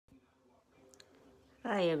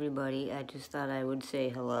Hi everybody, I just thought I would say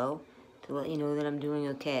hello to let you know that I'm doing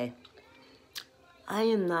okay. I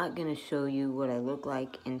am not going to show you what I look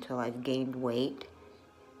like until I've gained weight.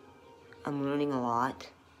 I'm learning a lot.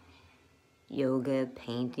 Yoga,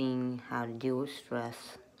 painting, how to deal with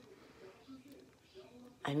stress.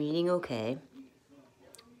 I'm eating okay.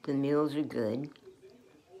 The meals are good.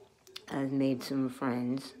 I've made some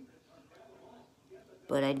friends.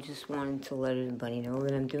 But I just wanted to let everybody know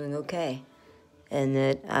that I'm doing okay. And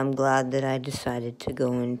that I'm glad that I decided to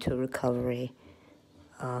go into recovery.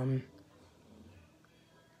 I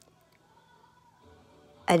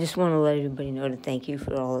just want to let everybody know to thank you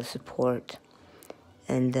for all the support,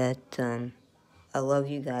 and that I love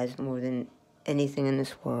you guys more than anything in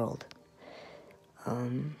this world.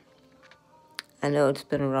 I know it's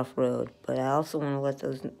been a rough road, but I also want to let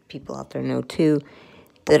those people out there know, too,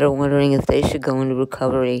 that are wondering if they should go into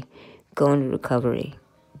recovery. Go into recovery.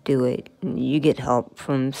 Do it. You get help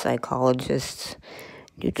from psychologists,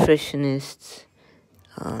 nutritionists.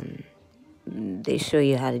 They show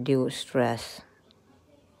you how to deal with stress.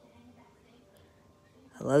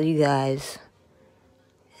 I love you guys.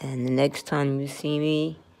 And the next time you see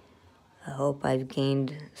me, I hope I've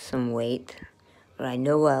gained some weight, or I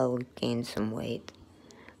know I'll gain some weight.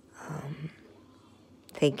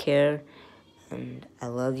 Take care, and I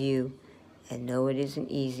love you. I know it isn't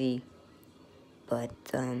easy, but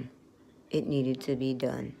it needed to be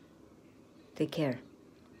done. Take care.